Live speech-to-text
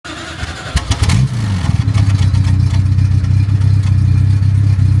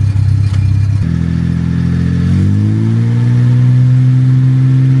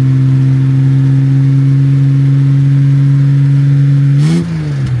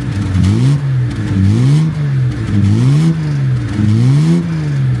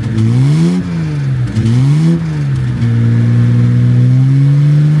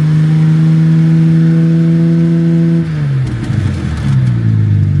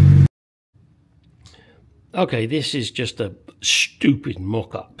Okay, this is just a stupid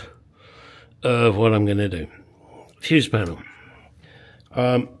mock-up of what I'm going to do. Fuse panel.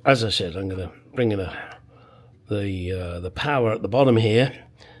 As I said, I'm going to bring in the power at the bottom here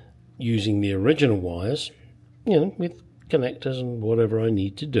using the original wires, you know, with connectors and whatever I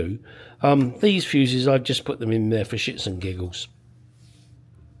need to do. These fuses, I've just put them in there for shits and giggles.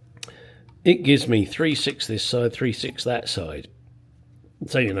 It gives me 3/6 this side, 3/6 that side.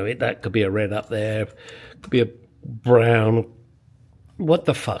 So, you know, that could be a red up there, could be a brown, what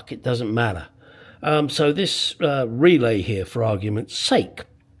the fuck, it doesn't matter. So this relay here, for argument's sake,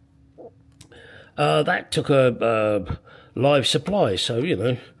 that took a live supply. So, you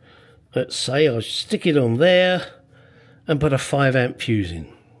know, let's say I stick it on there and put a 5 amp fuse in.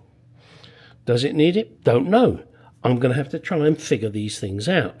 Does it need it? Don't know. I'm going to have to try and figure these things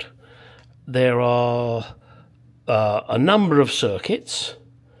out. There are a number of circuits,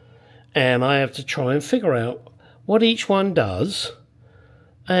 and I have to try and figure out what each one does,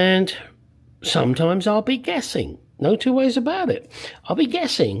 and sometimes I'll be guessing. No two ways about it. I'll be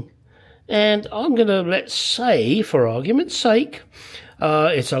guessing, and I'm going to, let's say, for argument's sake,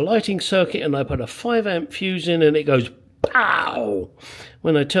 it's a lighting circuit, and I put a 5 amp fuse in, and it goes pow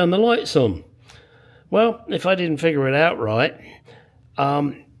when I turn the lights on. Well, if I didn't figure it out right,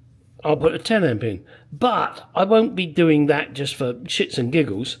 I'll put a 10 amp in. But I won't be doing that just for shits and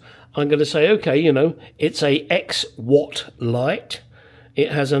giggles. I'm going to say, okay, you know, it's a X watt light.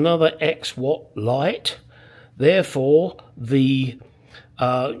 It has another X watt light. Therefore, the,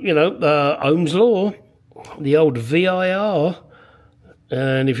 Ohm's law, the old VIR,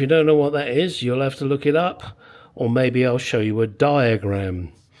 and if you don't know what that is, you'll have to look it up, or maybe I'll show you a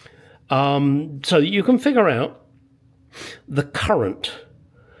diagram. So that you can figure out the current.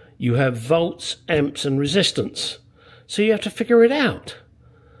 You have volts, amps, and resistance. So you have to figure it out.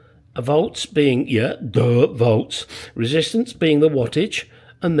 A volts being, volts. Resistance being the wattage,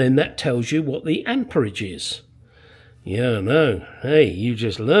 and then that tells you what the amperage is. Yeah, no. Hey, you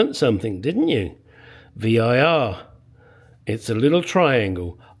just learnt something, didn't you? VIR. It's a little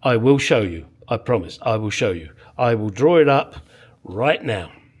triangle. I will show you. I promise, I will show you. I will draw it up right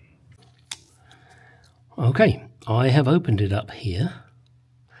now. Okay, I have opened it up here.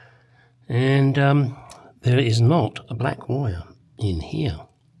 And there is not a black wire in here,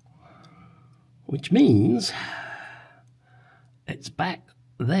 which means it's back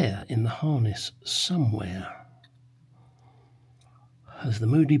there in the harness somewhere, as the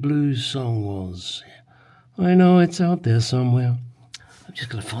Moody Blues song was. I know it's out there somewhere. I'm just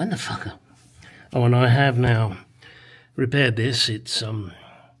going to find the fucker. Oh, and I have now repaired this. It's a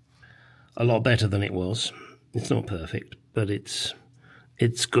lot better than it was. It's not perfect, but it's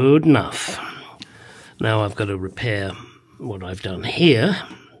good enough. Now I've got to repair what I've done here,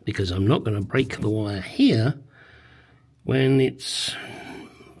 because I'm not going to break the wire here when it's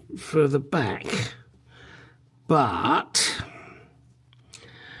further back. But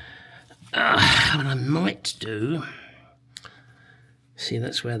what I might do, see,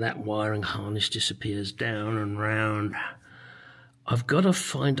 that's where that wiring harness disappears down and round. I've got to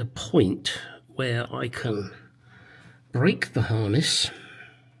find a point where I can break the harness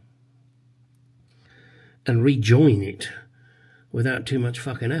and rejoin it without too much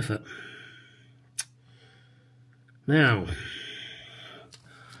fucking effort. Now,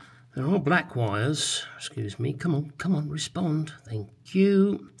 there are black wires. Excuse me. Come on, respond. Thank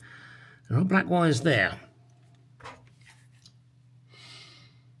you. There are black wires there.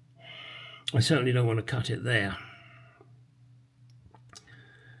 I certainly don't want to cut it there,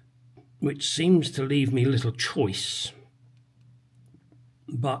 which seems to leave me little choice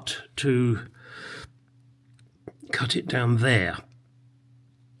but to cut it down there.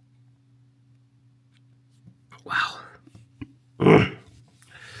 Wow.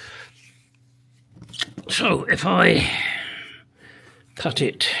 So if I cut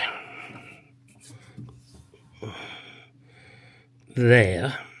it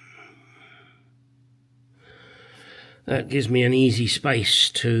there, that gives me an easy space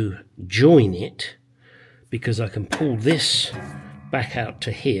to join it, because I can pull this back out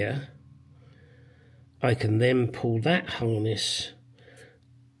to here. I can then pull that harness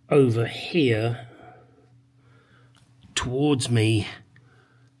over here towards me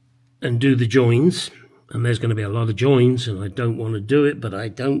and do the joins. And there's going to be a lot of joins, and I don't want to do it, but I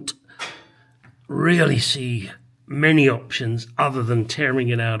don't really see many options other than tearing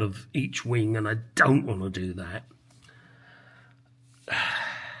it out of each wing, and I don't want to do that.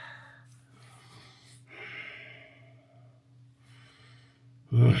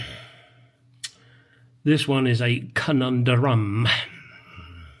 This one is a conundrum.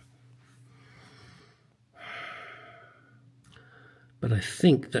 But I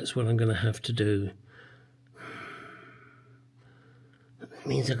think that's what I'm going to have to do. That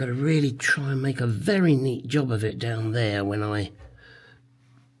means I've got to really try and make a very neat job of it down there when I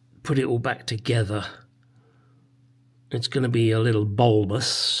put it all back together. It's going to be a little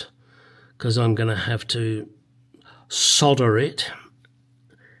bulbous because I'm going to have to solder it,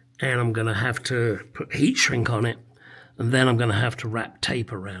 and I'm going to have to put heat shrink on it, and then I'm going to have to wrap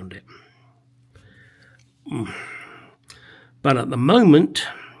tape around it. But at the moment,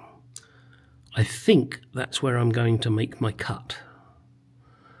 I think that's where I'm going to make my cut.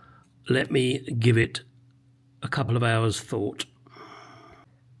 Let me give it a couple of hours thought.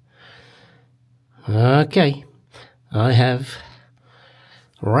 Okay, I have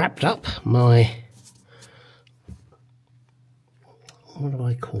wrapped up my, what do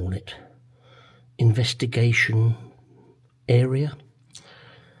I call it, investigation area.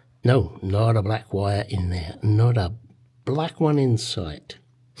 No, not a black wire in there, not a black one in sight.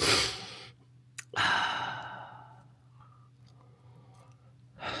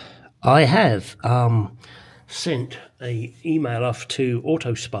 I have sent an email off to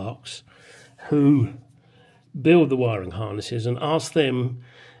AutoSparks, who build the wiring harnesses, and asked them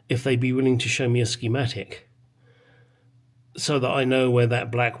if they'd be willing to show me a schematic so that I know where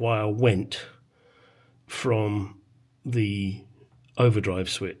that black wire went from the overdrive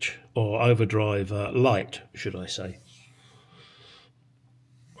switch, or overdrive light, should I say.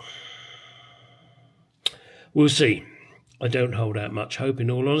 We'll see. I don't hold out much hope,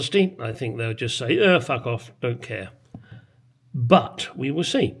 in all honesty. I think they'll just say, fuck off, don't care. But we will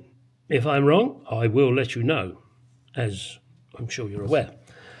see. If I'm wrong, I will let you know, as I'm sure you're aware.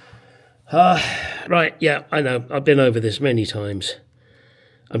 Right, yeah, I know. I've been over this many times.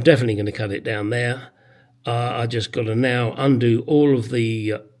 I'm definitely going to cut it down there. I just got to now undo all of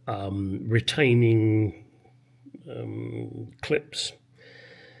the retaining clips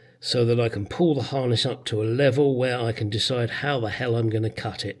so that I can pull the harness up to a level where I can decide how the hell I'm going to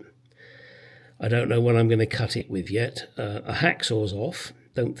cut it. I don't know what I'm going to cut it with yet. A hacksaw's off.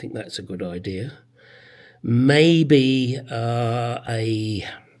 Don't think that's a good idea. Maybe a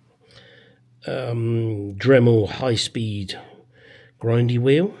Dremel high-speed grindy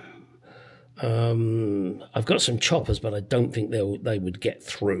wheel. I've got some choppers, but I don't think they would get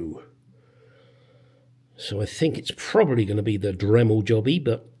through. So I think it's probably going to be the Dremel jobby,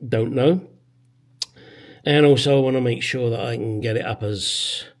 but don't know. And also I want to make sure that I can get it up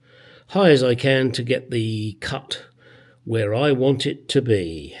as high as I can to get the cut where I want it to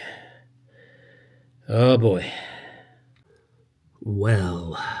be. Oh boy.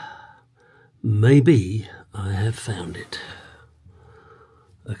 Well, maybe I have found it.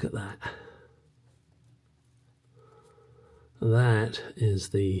 Look at that. That is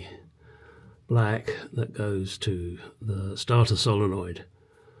the black that goes to the starter solenoid.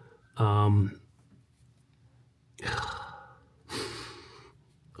 I'll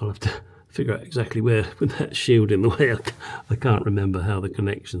have to figure out exactly where, with that shield in the way, I can't remember how the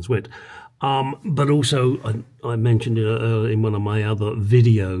connections went. But also, I mentioned in one of my other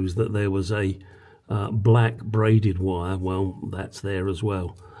videos that there was a black braided wire. Well, that's there as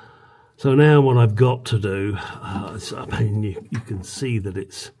well. So now what I've got to do, I mean, you can see that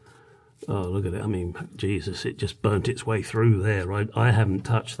it's, oh, look at it. I mean, Jesus, it just burnt its way through there. I haven't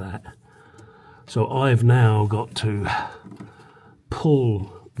touched that. So I've now got to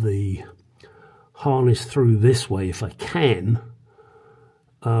pull the harness through this way if I can,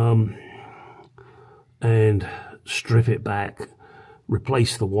 and strip it back,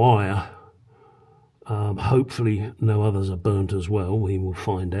 replace the wire. Hopefully no others are burnt as well. We will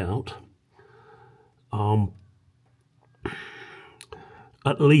find out.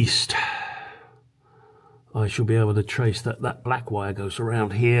 At least I shall be able to trace that black wire goes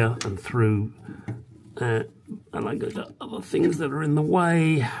around here and through, and I go to other things that are in the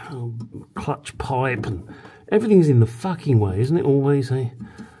way, clutch pipe, and everything's in the fucking way, isn't it always, eh?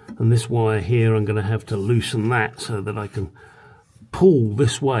 And this wire here, I'm going to have to loosen that so that I can pull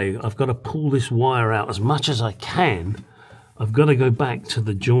this way. I've got to pull this wire out as much as I can. I've got to go back to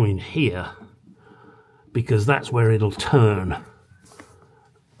the join here because that's where it'll turn.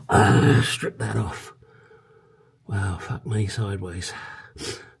 Strip that off. Wow, fuck me sideways.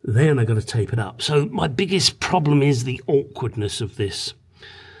 Then I've got to tape it up. So my biggest problem is the awkwardness of this.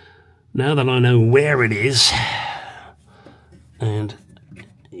 Now that I know where it is, and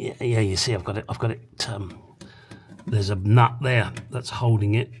yeah, you see I've got it, there's a nut there that's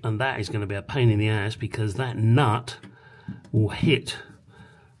holding it, and that is going to be a pain in the ass because that nut will hit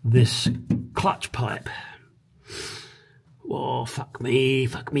this clutch pipe. Oh, fuck me,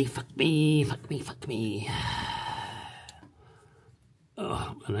 fuck me, fuck me, fuck me, fuck me.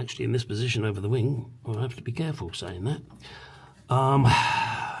 and actually in this position over the wing, I'll have to be careful saying that.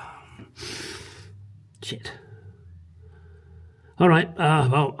 Shit. All right,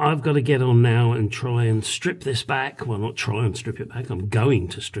 well, I've got to get on now and try and strip this back. Well, not try and strip it back. I'm going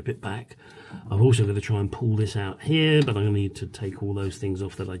to strip it back. I've also got to try and pull this out here, but I need to take all those things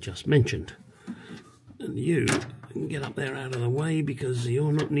off that I just mentioned. And you can get up there out of the way because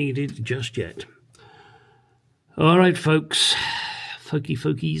you're not needed just yet. All right, folks.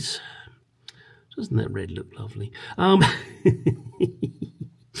 Folkies. Doesn't that red look lovely? I'm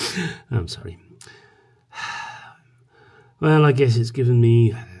sorry. Well, I guess it's given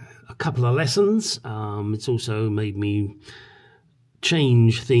me a couple of lessons. It's also made me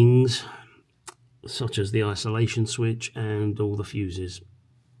change things, such as the isolation switch and all the fuses.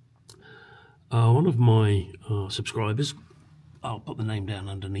 One of my subscribers, I'll put the name down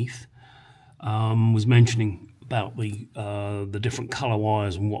underneath, was mentioning about the different colour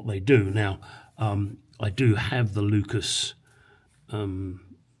wires and what they do. Now, I do have the Lucas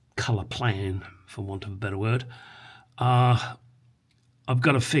colour plan, for want of a better word. I've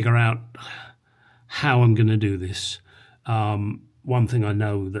got to figure out how I'm going to do this. One thing I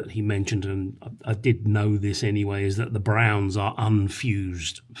know that he mentioned, and I did know this anyway, is that the browns are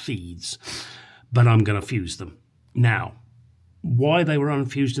unfused feeds, but I'm going to fuse them. Now, why they were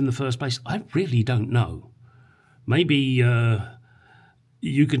unfused in the first place, I really don't know. Maybe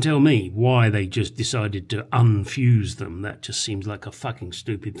you can tell me why they just decided to unfuse them. That just seems like a fucking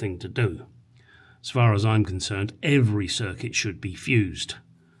stupid thing to do. As far as I'm concerned, every circuit should be fused,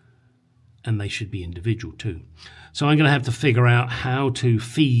 and they should be individual too. So I'm going to have to figure out how to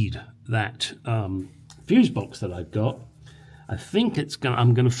feed that fuse box that I've got. I think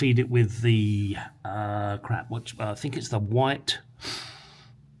I'm going to feed it with the I think it's the white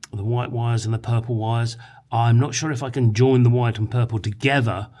wires and the purple wires. I'm not sure if I can join the white and purple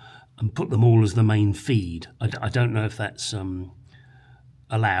together and put them all as the main feed. I don't know if that's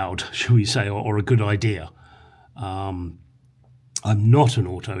allowed, shall we say, or a good idea. I'm not an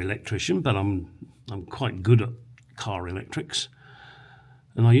auto electrician, but I'm quite good at car electrics,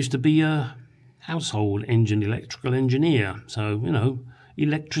 and I used to be a household electrical engineer, so you know,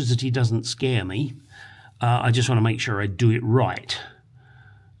 electricity doesn't scare me. I just want to make sure I do it right.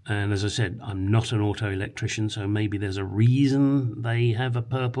 And as I said, I'm not an auto electrician, so maybe there's a reason they have a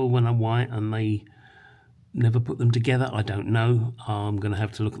purple and a white and they never put them together. I don't know. I'm going to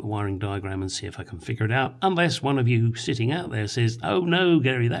have to look at the wiring diagram and see if I can figure it out, unless one of you sitting out there says, oh no,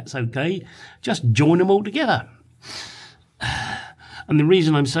 Gary, that's okay, just join them all together. And the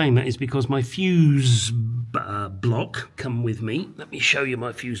reason I'm saying that is because my fuse block come with me. Let me show you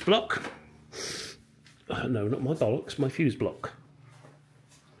my fuse block. No, not my bollocks, my fuse block.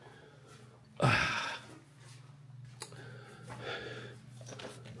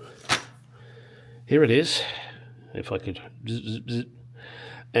 Here it is, if I could,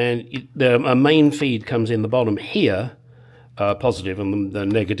 and a main feed comes in the bottom here, positive, and the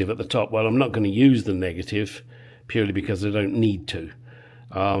negative at the top. Well, I'm not going to use the negative purely because I don't need to,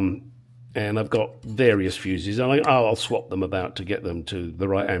 and I've got various fuses, and I'll swap them about to get them to the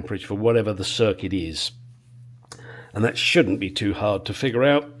right amperage for whatever the circuit is, and that shouldn't be too hard to figure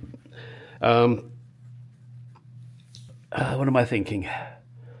out. What am I thinking?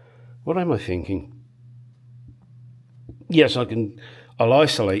 What am I thinking? Yes, I'll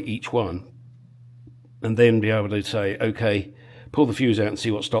isolate each one and then be able to say, okay, pull the fuse out and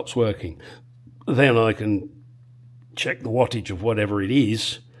see what stops working. Then I can check the wattage of whatever it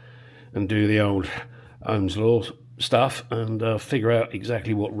is and do the old Ohm's law stuff and figure out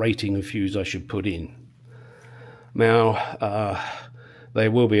exactly what rating of fuse I should put in. Now,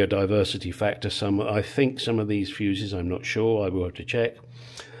 there will be a diversity factor. I think some of these fuses, I'm not sure, I will have to check,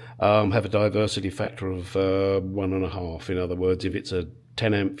 have a diversity factor of 1.5. In other words, if it's a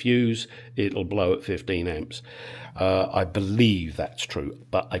 10 amp fuse, it'll blow at 15 amps. I believe that's true,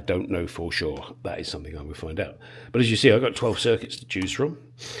 but I don't know for sure. That is something I will find out. But as you see, I've got 12 circuits to choose from,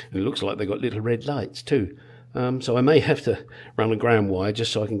 and it looks like they've got little red lights too. So I may have to run a ground wire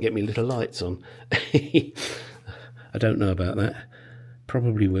just so I can get me little lights on. I don't know about that.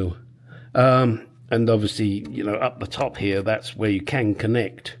 Probably will. And obviously, you know, up the top here, that's where you can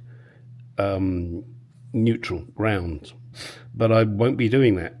connect neutral ground. But I won't be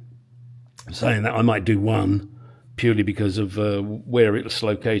doing that. I'm saying that I might do one purely because of where it's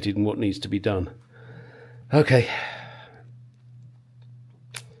located and what needs to be done. Okay.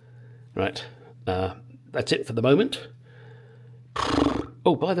 Right. That's it for the moment.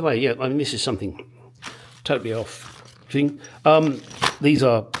 Oh, by the way, yeah, I mean, this is something totally off thing. These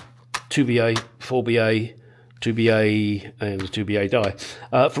are 2VA, 4VA 2BA and 2BA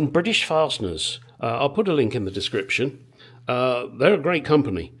die from British Fasteners. I'll put a link in the description. They're a great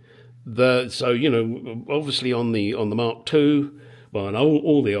company. So, you know, obviously on the Mark II, well, and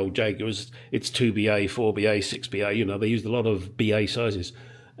all the old Jaguars, it's 2BA, 4BA, 6BA, you know, they used a lot of BA sizes.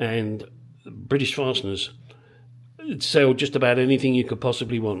 And British Fasteners sell just about anything you could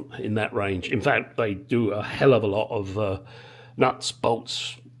possibly want in that range. In fact, they do a hell of a lot of nuts,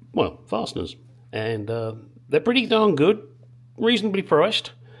 bolts, well, fasteners. And they're pretty darn good, reasonably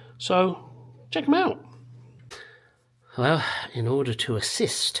priced. So check them out. Well, in order to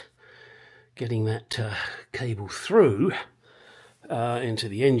assist getting that cable through into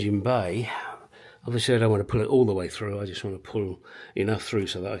the engine bay, obviously I don't want to pull it all the way through, I just want to pull enough through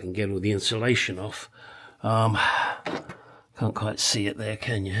so that I can get all the insulation off. Can't quite see it there,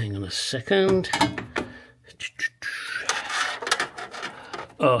 can you? Hang on a second.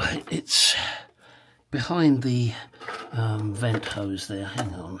 Oh, it's behind the vent hose there.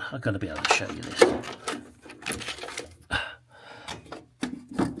 Hang on, I've got to be able to show you this.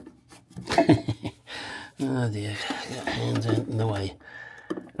 Oh dear, got hands out in the way.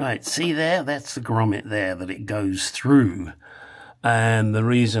 Right, see there? That's the grommet there that it goes through. And the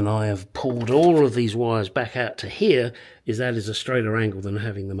reason I have pulled all of these wires back out to here is that is a straighter angle than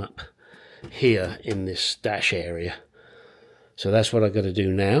having them up here in this dash area. So that's what I've got to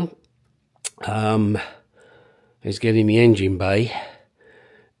do now. Is get in the engine bay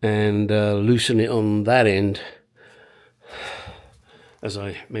and loosen it on that end, as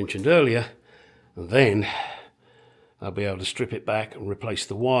I mentioned earlier. And then I'll be able to strip it back and replace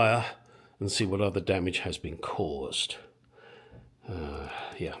the wire and see what other damage has been caused.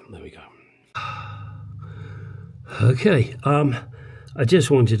 Yeah, there we go. Okay, I just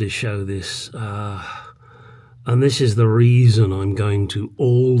wanted to show this, and this is the reason I'm going to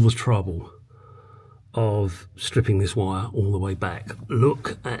all the trouble of stripping this wire all the way back.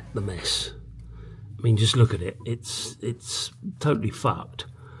 Look at the mess. I mean, just look at it. It's totally fucked.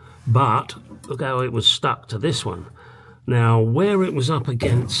 But look how it was stuck to this one. Now, where it was up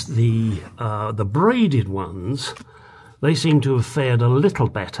against the braided ones, they seem to have fared a little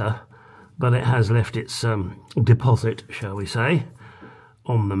better, but it has left its deposit, shall we say,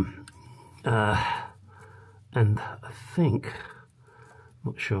 on them. And I think,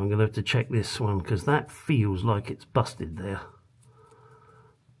 not sure, I'm going to have to check this one, because that feels like it's busted there.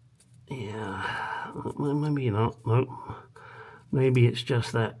 Yeah, maybe not, nope. Maybe it's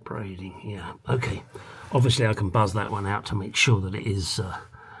just that braiding, yeah, okay. Obviously I can buzz that one out to make sure that it is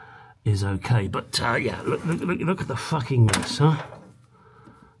okay, but yeah, look at the fucking mess, huh?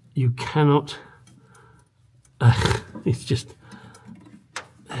 You cannot, it's just,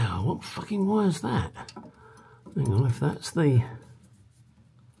 oh, what fucking wire is that? Hang on, if that's the,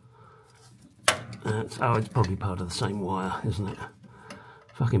 oh, it's probably part of the same wire, isn't it?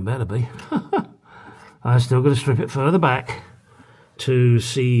 Fucking better be. I've still got to strip it further back to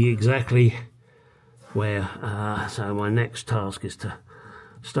see exactly where, so my next task is to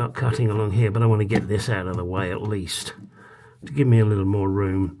start cutting along here, but I want to get this out of the way at least to give me a little more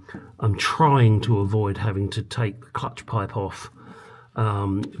room. I'm trying to avoid having to take the clutch pipe off,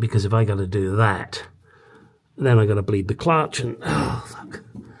 because if I got to do that, then I got to bleed the clutch, and oh, fuck.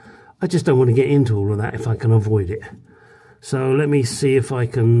 I just don't want to get into all of that if I can avoid it. So let me see if I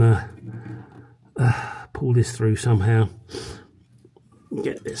can pull this through somehow,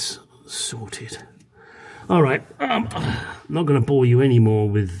 get this sorted. All right, I'm not going to bore you anymore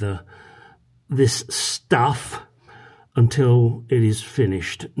with this stuff until it is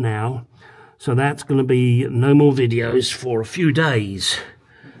finished now. So that's going to be no more videos for a few days.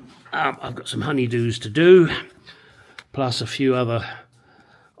 I've got some honeydews to do, plus a few other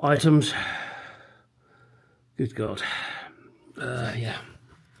items. Good God. Yeah.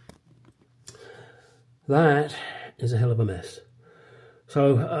 That is a hell of a mess.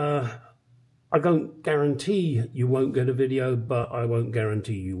 So, I don't guarantee you won't get a video, but I won't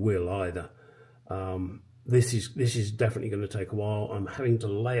guarantee you will either. This is definitely going to take a while. I'm having to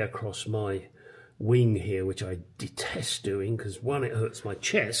lay across my wing here, which I detest doing, because one, it hurts my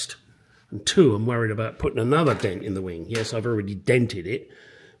chest, and two, I'm worried about putting another dent in the wing. Yes, I've already dented it,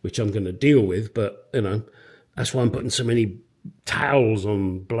 which I'm going to deal with, but, you know, that's why I'm putting so many towels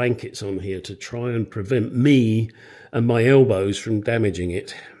on, blankets on here, to try and prevent me and my elbows from damaging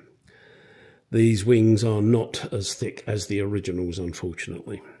it. These wings are not as thick as the originals,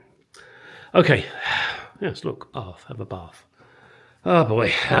 unfortunately. Okay, yes, look, bath, have a bath. Oh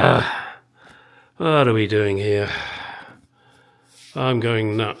boy, what are we doing here? I'm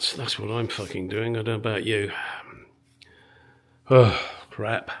going nuts, that's what I'm fucking doing, I don't know about you. Oh,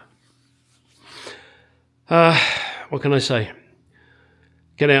 crap. What can I say?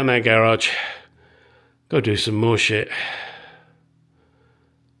 Get out in that garage. Go do some more shit.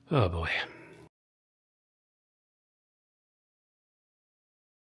 Oh boy.